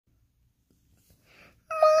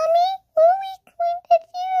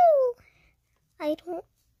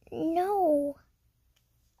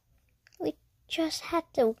just had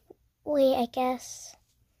to wait, I guess.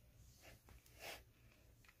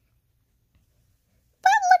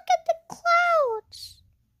 But look at the clouds.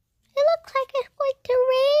 It looks like it's going to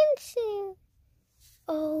rain soon.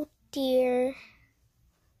 Oh dear.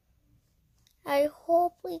 I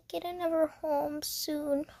hope we get another home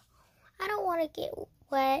soon. I don't want to get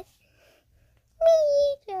wet. Me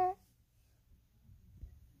either.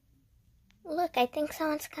 Look, I think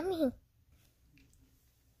someone's coming.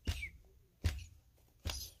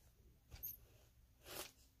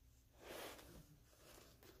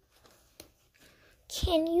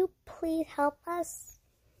 Can you please help us?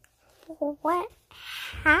 What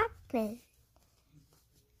happened?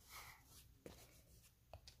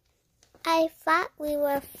 I thought we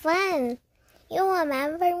were friends. You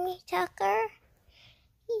remember me, Tucker?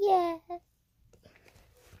 Yes.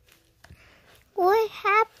 What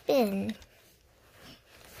happened?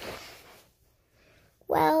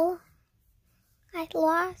 Well, I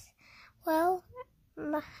lost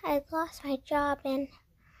my job and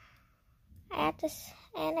I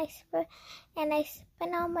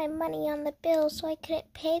spent all my money on the bills, so I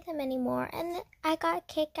couldn't pay them anymore. And I got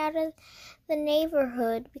kicked out of the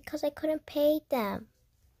neighborhood because I couldn't pay them.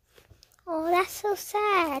 Oh, that's so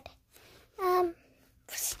sad.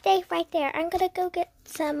 Stay right there. I'm gonna go get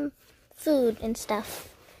some food and stuff.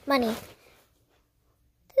 Money.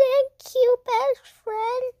 Thank you, best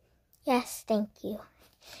friend. Yes, thank you.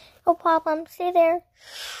 No problem. Stay there.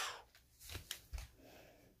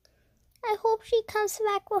 I hope she comes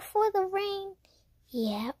back before the rain.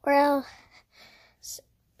 Yeah, well,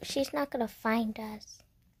 she's not gonna find us.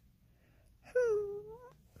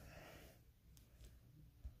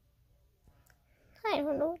 I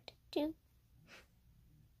don't know what to do.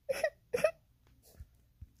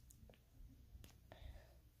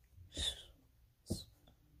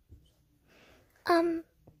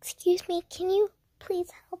 Excuse me, can you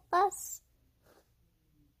please help us?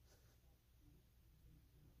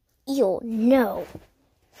 You'll know.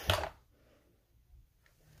 That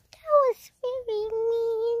was very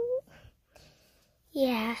mean.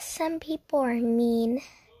 Yeah, some people are mean.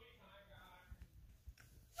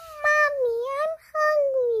 Mommy, I'm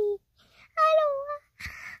hungry. I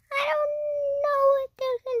don't know if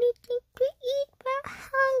there's anything to eat, but I'm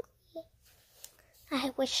hungry.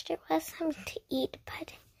 I wish there was something to eat,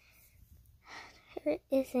 but there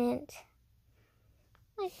isn't.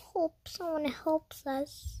 I hope someone helps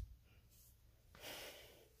us.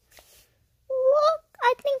 Look,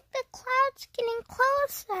 I think the cloud's getting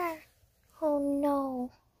closer. Oh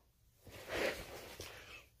no.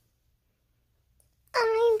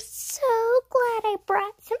 I'm so glad I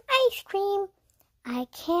brought some ice cream. I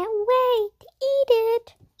can't wait to eat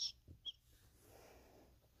it.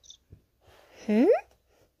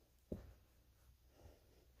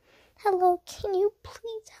 Hello, can you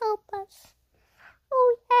please help us?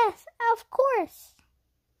 Oh yes, of course.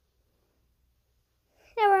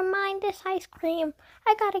 Never mind this ice cream.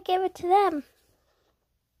 I gotta give it to them.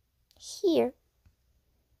 Here.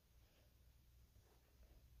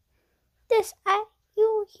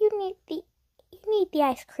 You need the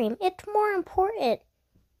ice cream. It's more important.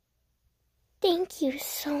 Thank you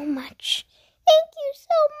so much. Thank you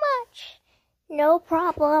so much. No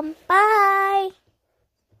problem. Bye.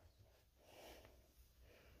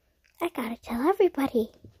 I gotta tell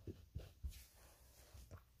everybody.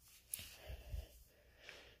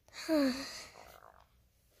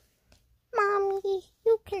 Mommy,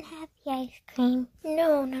 you can have the ice cream.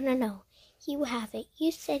 No. You have it.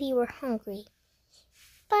 You said you were hungry.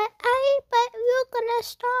 But you're gonna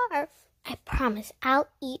starve. I promise I'll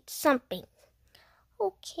eat something.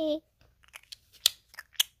 Okay.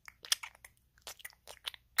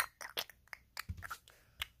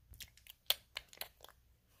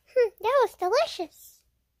 That was delicious.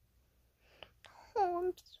 Oh,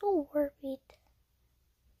 I'm so worried.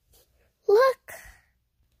 Look.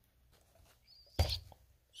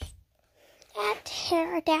 That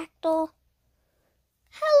pterodactyl.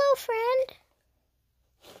 Hello, friend.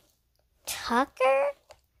 Tucker?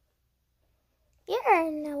 You're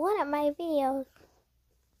in one of my videos.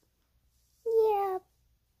 Yeah,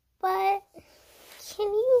 but can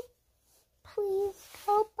you please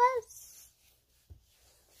help us?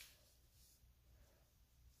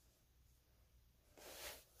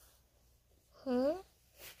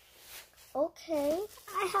 Okay,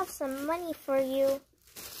 I have some money for you.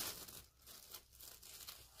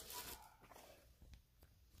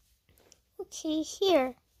 Okay,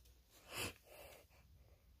 here.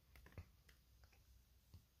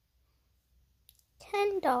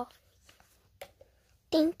 $10.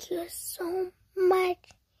 Thank you so much.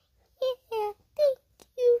 Yeah, thank you.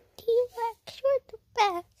 you, T-Rex. You're the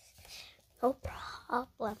best. No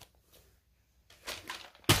problem.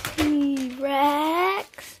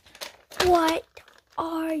 T-Rex, what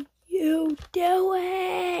are you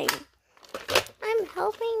doing? I'm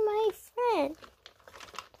helping my friend.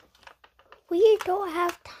 We don't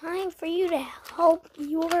have time for you to help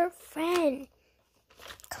your friend.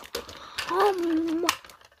 Come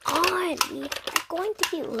on. We are going to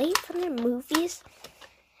be late for the movies,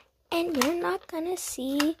 and you're not going to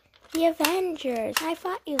see the Avengers. I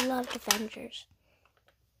thought you loved Avengers.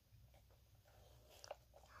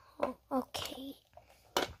 Oh, okay.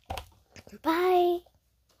 Bye.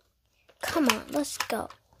 Come on, let's go.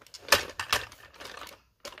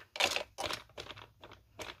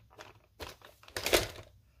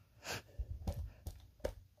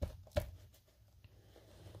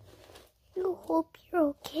 You hope you're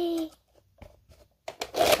okay.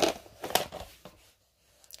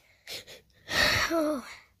 Oh,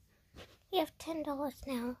 we have $10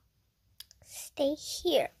 now. Stay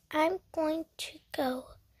here. I'm going to go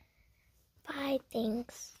buy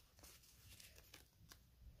things.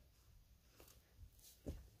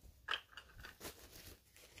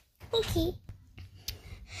 Okay.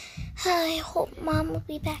 I hope Mom will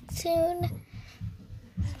be back soon.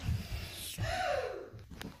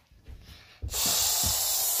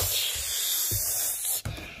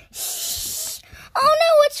 Oh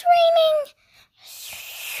no, it's raining!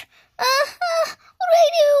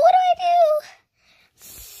 What do I do?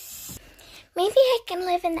 Maybe I can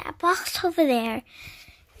live in that box over there.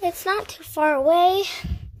 It's not too far away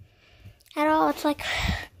at all. It's like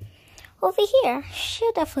over here.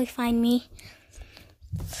 She'll definitely find me.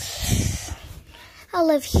 I'll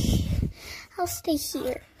live here. I'll stay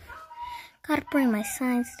here. Gotta bring my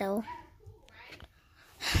signs though.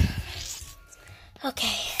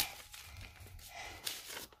 Okay.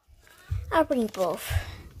 I'll bring both.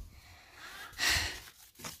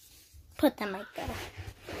 Put them right there.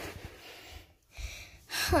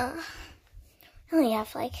 I only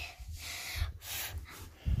have like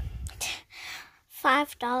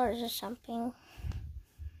 $5 or something.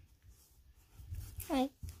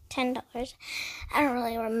 Like $10. I don't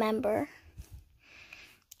really remember.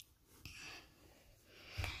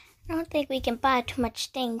 I don't think we can buy too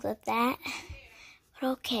much things with that. But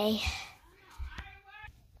okay.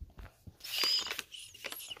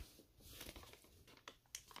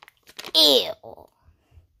 Ew.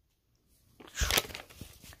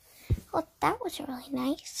 Oh, that was really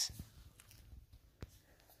nice.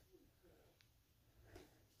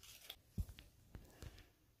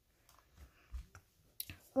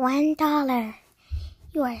 $1.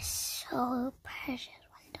 You are so precious.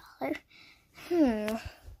 $1.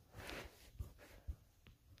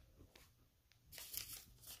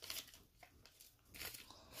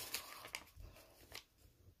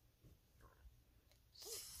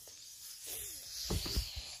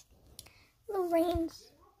 The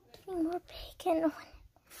rain's getting more big and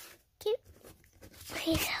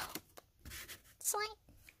please help. It's like,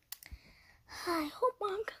 I hope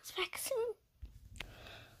Mom comes back soon.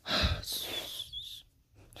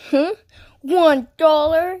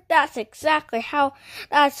 $1? That's exactly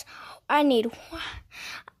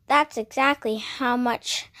how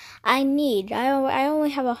much I need. I only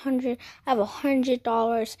have $100. I have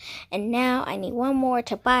 $100, and now I need one more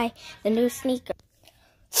to buy the new sneaker.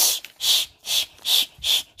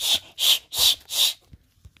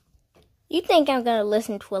 You think I'm gonna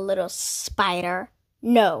listen to a little spider?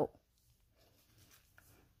 No.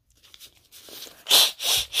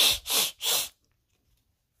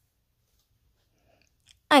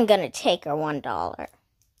 I'm gonna take her $1.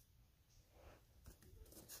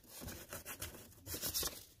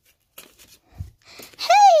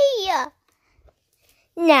 Hey!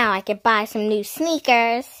 Now I can buy some new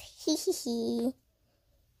sneakers. Hee hee hee.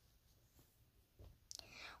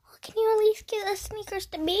 Well, can you at least get the sneakers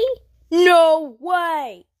to me? No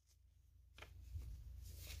way!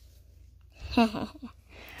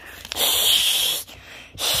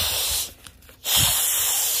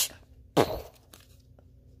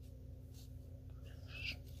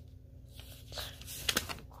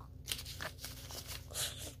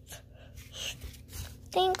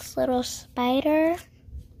 Thanks, little spider.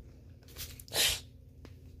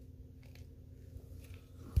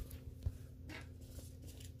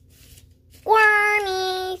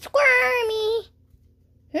 Squirmy, squirmy.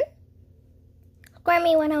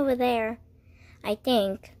 Squirmy went over there, I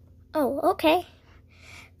think. Oh, okay.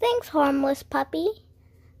 Thanks, harmless puppy.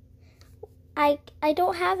 I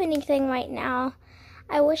don't have anything right now.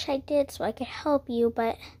 I wish I did so I could help you,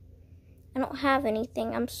 but I don't have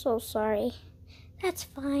anything. I'm so sorry. That's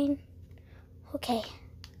fine. Okay.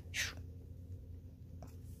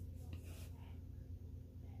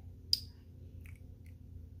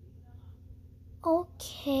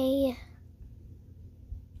 Okay.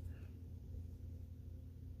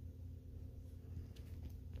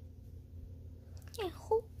 I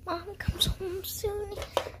hope Mom comes home soon.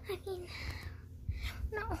 I mean,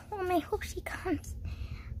 not home. I hope she comes.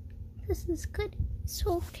 This is good.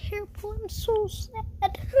 So terrible. I'm so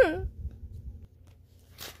sad.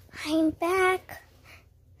 I'm back.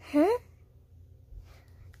 Huh?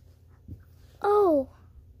 Oh.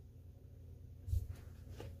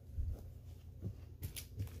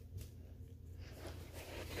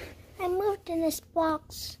 I moved in this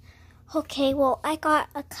box. Okay, well, I got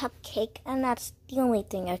a cupcake, and that's the only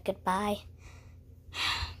thing I could buy.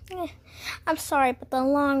 I'm sorry, but the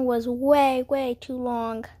line was way, way too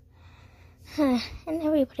long. And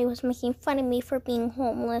everybody was making fun of me for being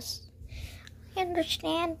homeless. I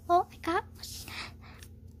understand.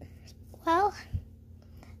 Well,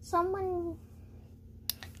 someone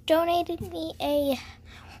donated me a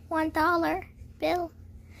 $1 bill.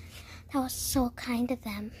 That was so kind of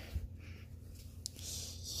them.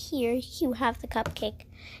 Here, you have the cupcake.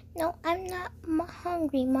 No, I'm not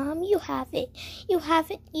hungry, Mom. You have it. You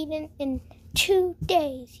haven't eaten in 2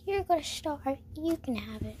 days. You're gonna starve. You can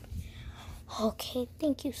have it. Okay,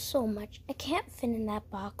 thank you so much. I can't fit in that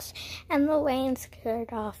box, and the rain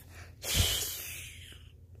scared off.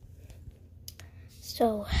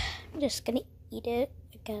 So, I'm just gonna eat it,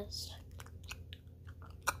 I guess.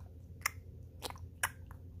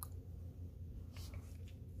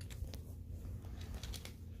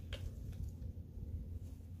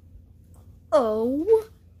 OMG!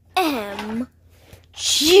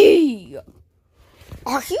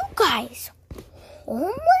 Are you guys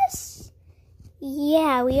homeless?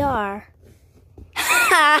 Yeah, we are.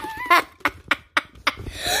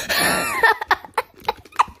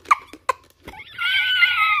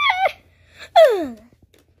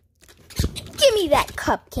 Give me that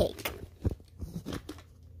cupcake.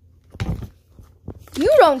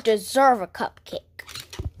 You don't deserve a cupcake.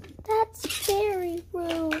 That's very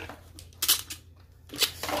rude.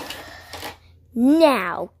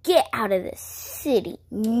 Now, get out of the city.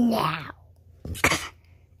 Now.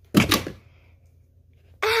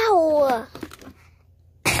 Ow!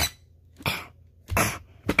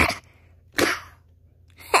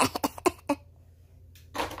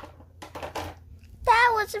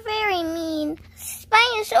 That was very mean.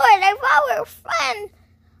 Spinosaurus, I thought we were friends.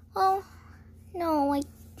 Oh, no, I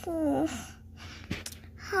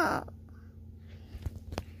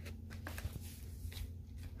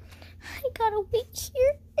gotta wait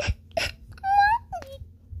here.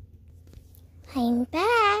 I'm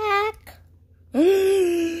back.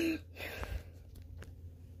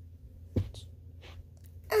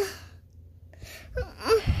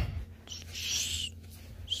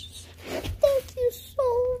 Thank you so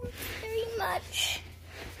very much.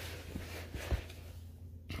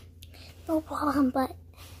 No problem, but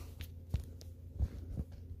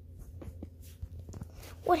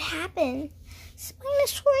what happened?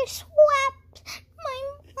 Spinosaurus swapped my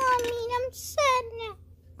mommy. I'm sad now.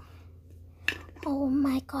 Oh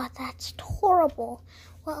my God, that's horrible.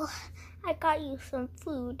 Well, I got you some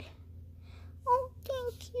food. Oh,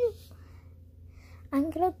 thank you. I'm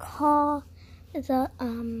gonna call the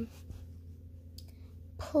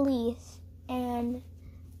police and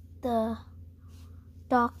the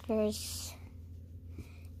doctors,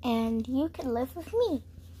 and you can live with me.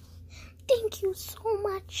 Thank you so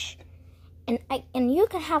much. And you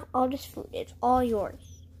can have all this food. It's all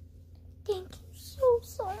yours. Thank you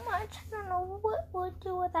so much. I don't know what we'll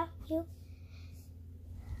do without you.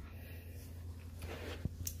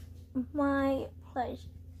 My pleasure.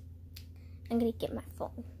 I'm gonna get my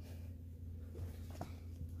phone.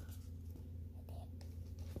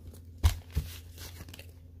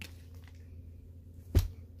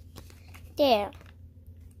 There.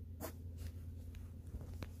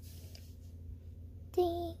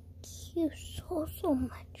 Thank you so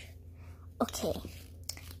much. Okay,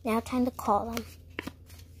 now time to call them.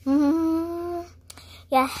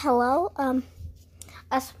 Yeah, hello.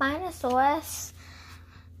 A Spinosaurus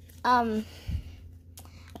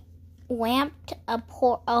lamped a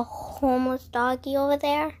homeless doggy over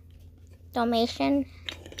there, Dalmatian,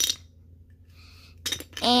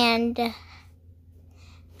 and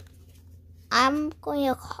I'm going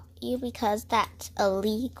to call you because that's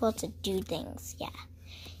illegal to do things. Yeah.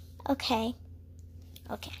 Okay.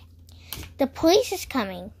 The police is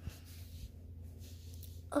coming.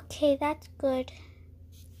 Okay, that's good.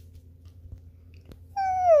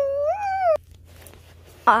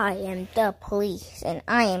 I am the police, and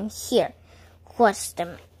I am here. What's the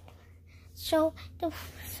matter? So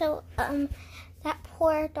that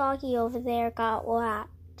poor doggy over there got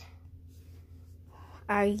whacked.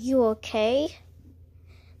 Are you okay?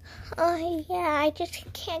 Oh, yeah, I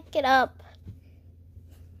just can't get up.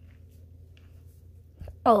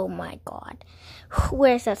 Oh, my God.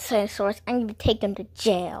 Where's that Tyrannosaurus? I'm going to take him to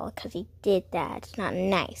jail because he did that. It's not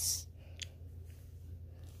nice.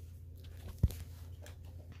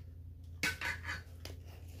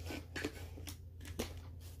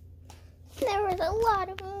 There was a lot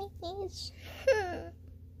of me's.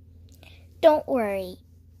 Don't worry.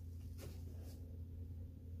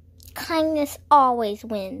 Kindness always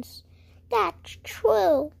wins. That's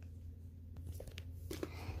true.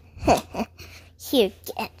 Here,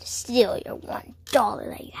 get to steal your $1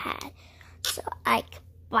 that you had so I could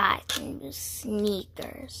buy some new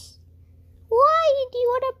sneakers. Why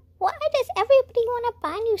does everybody want to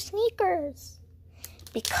buy new sneakers?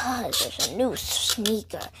 Because there's a new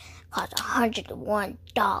sneaker costs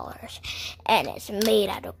 $101 and it's made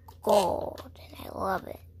out of gold and I love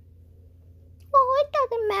it. Well, it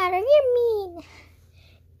doesn't matter. You're mean.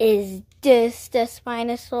 Is this the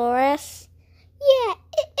Spinosaurus? Yeah,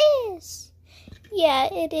 it is. Yeah,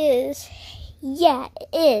 it is. Yeah, it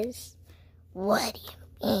is. What do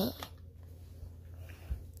you mean?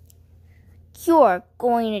 You're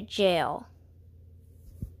going to jail.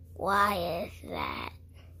 Why is that?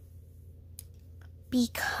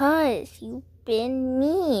 Because you've been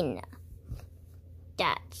mean.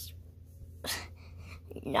 That's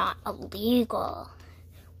not illegal.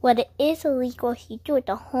 What it is illegal if you do it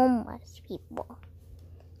to homeless people.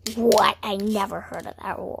 What? I never heard of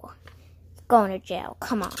that rule. Going to jail.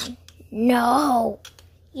 Come on. No.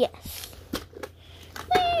 Yes.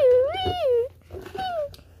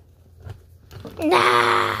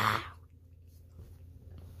 Nah.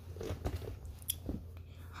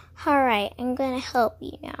 Alright, I'm gonna help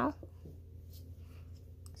you now.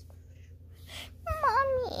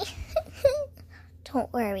 Mommy.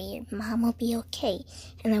 Don't worry, your mom will be okay.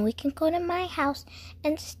 And then we can go to my house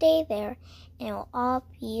and stay there. And it will all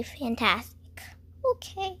be fantastic.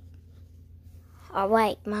 Okay.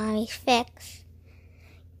 Alright, Mommy's fixed.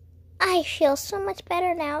 I feel so much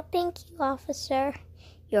better now. Thank you, officer.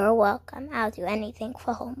 You're welcome. I'll do anything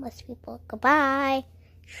for homeless people. Goodbye.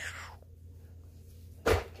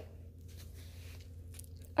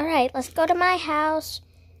 Alright, let's go to my house.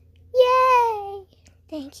 Yay!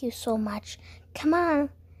 Thank you so much. Come on,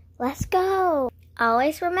 let's go.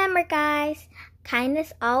 Always remember, guys,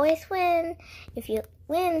 kindness always wins. If you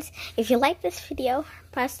like this video,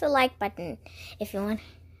 press the like button. If you want to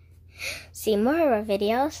see more of our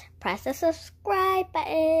videos, press the subscribe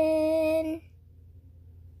button.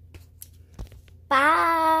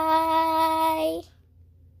 Bye.